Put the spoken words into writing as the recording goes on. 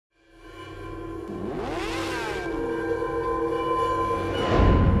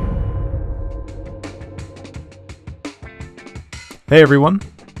Hey everyone,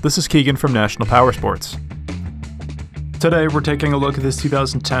 this is Keegan from National Powersports. Today we're taking a look at this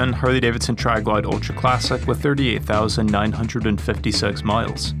 2010 Harley-Davidson Triglide Ultra Classic with 38,956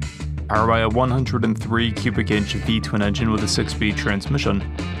 miles. Powered by a 103 cubic inch V-twin engine with a 6-speed transmission,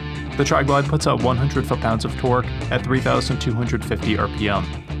 the Triglide puts out 100 foot-pounds of torque at 3,250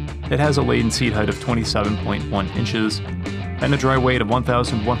 RPM. It has a laden seat height of 27.1 inches and a dry weight of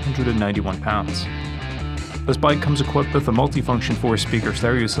 1,191 pounds. This bike comes equipped with a multifunction 4-speaker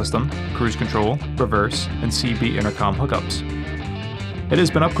stereo system, cruise control, reverse, and CB intercom hookups. It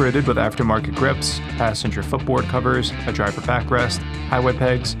has been upgraded with aftermarket grips, passenger footboard covers, a driver backrest, highway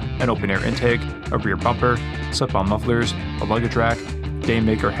pegs, an open-air intake, a rear bumper, slip-on mufflers, a luggage rack,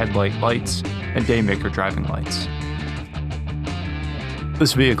 Daymaker headlight lights, and Daymaker driving lights.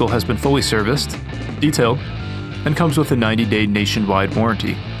 This vehicle has been fully serviced, detailed, and comes with a 90-day nationwide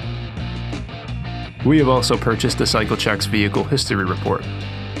warranty. We have also purchased the CycleCheck's Vehicle History Report.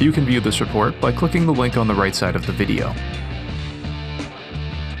 You can view this report by clicking the link on the right side of the video.